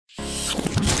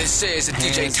This is a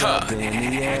DJ Tug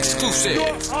exclusive.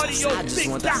 I just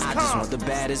want the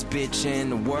baddest bitch in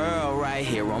the world right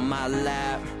here on my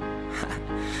lap.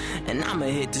 And I'ma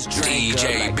hit this drink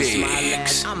DJ up like Biggs. it's my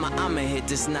last. I'ma hit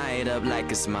this night up like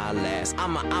it's my last.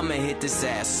 I'ma hit this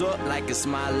ass up like it's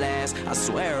my last. I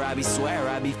swear I be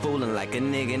fooling like a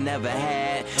nigga never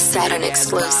had. Saturn Big ass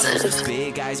exclusive. bottles,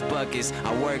 big ice buckets.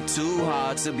 I work too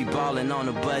hard to be ballin' on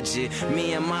a budget.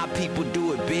 Me and my people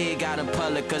do it big out in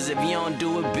public, cause if you don't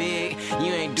do it big,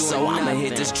 you ain't doing nothing. So I'ma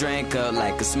hit this drink up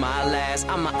like it's my last.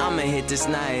 I'ma hit this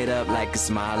night up like it's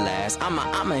my last.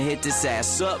 I'ma hit this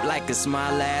ass up like it's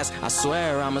my last. I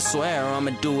swear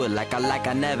I'ma do it like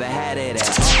I never had it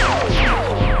at all.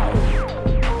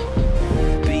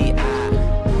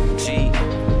 B.I.G.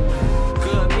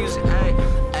 Good music,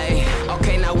 ayy.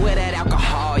 Okay, now where that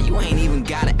alcohol? You ain't even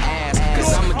gotta ask,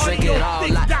 cause I'ma drink it all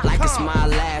like it's my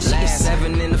last. She is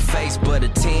 7 in the face, but a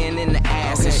 10 in the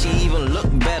ass. And she even look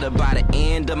better by the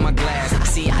end of my glass.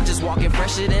 See, I just walking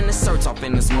fresher than the search off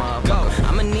in this motherfucker.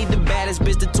 I'ma need the baddest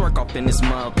bitch to twerk off in this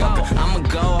motherfucker. I'ma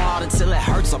go hard until it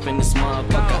hurts off in this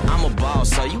motherfucker. I'm a boss,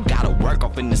 so you gotta work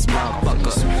off in this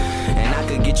motherfucker. And I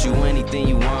could get you anything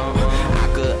you want.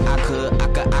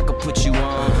 I could put you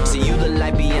on. See, you look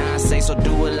like Beyonce, so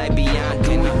do it like Beyonce.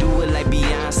 Can we do it like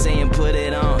Beyonce and put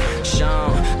it on?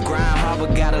 Sean, Grind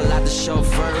Harbor got a lot to show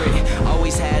for it.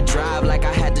 Always had drive like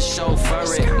I had to chauffeur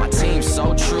it. My team's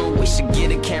so true, we should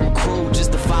get a camera crew.